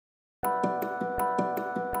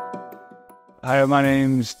Hi, my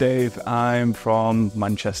name's Dave. I'm from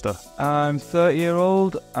Manchester. I'm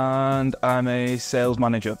 30-year-old and I'm a sales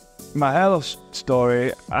manager. My hair loss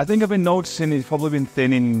story, I think I've been noticing it's probably been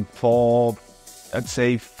thinning for, I'd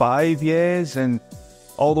say, 5 years. And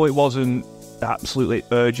although it wasn't absolutely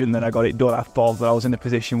urgent that I got it done, I thought that I was in a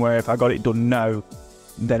position where if I got it done now,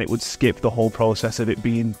 then it would skip the whole process of it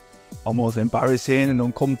being almost embarrassing and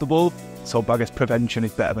uncomfortable. So I guess prevention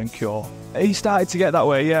is better than cure. He started to get that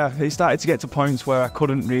way, yeah. He started to get to points where I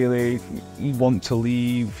couldn't really want to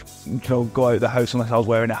leave, go out of the house unless I was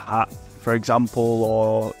wearing a hat, for example,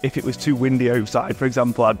 or if it was too windy outside, for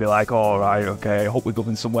example, I'd be like, all right, okay, I hope we're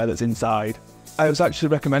going somewhere that's inside. I was actually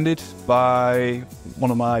recommended by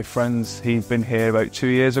one of my friends. He'd been here about 2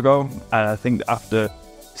 years ago, and I think after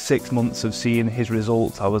 6 months of seeing his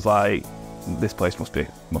results, I was like, this place must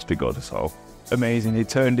be good. So amazing. It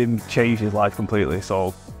changed his life completely.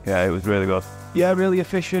 So yeah, it was really good. Yeah, really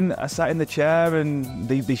efficient. I sat in the chair and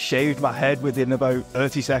they shaved my head within about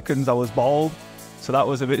 30 seconds. I was bald. So that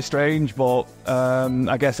was a bit strange, but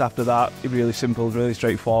I guess after that, it really simple, really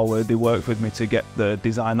straightforward. They worked with me to get the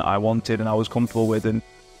design that I wanted and I was comfortable with, and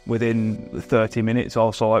within 30 minutes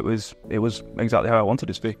or so, it was exactly how I wanted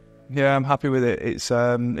it to be. Yeah, I'm happy with it. It's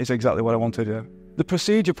exactly what I wanted. Yeah. The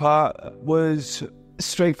procedure part was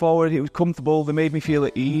straightforward. It was comfortable. They made me feel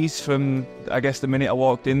at ease from, I guess, the minute I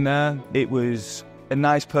walked in there. It was a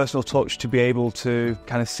nice personal touch to be able to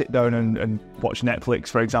kind of sit down and watch Netflix,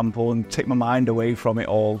 for example, and take my mind away from it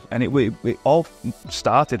all. And it all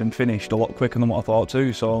started and finished a lot quicker than what I thought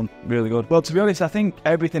too, so really good. Well, to be honest, I think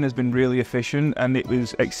everything has been really efficient and it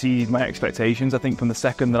was exceeded my expectations. I think from the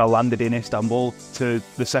second that I landed in Istanbul to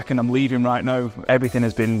the second I'm leaving right now, everything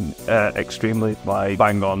has been extremely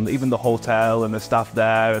bang on. Even the hotel and the staff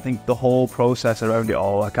there, I think the whole process around it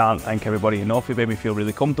all, I can't thank everybody enough. It made me feel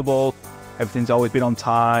really comfortable. Everything's always been on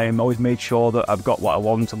time, always made sure that I've got what I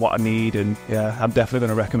want and what I need, and yeah, I'm definitely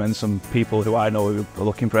going to recommend some people who I know who are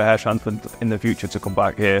looking for a hair transplant in the future to come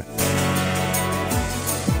back here.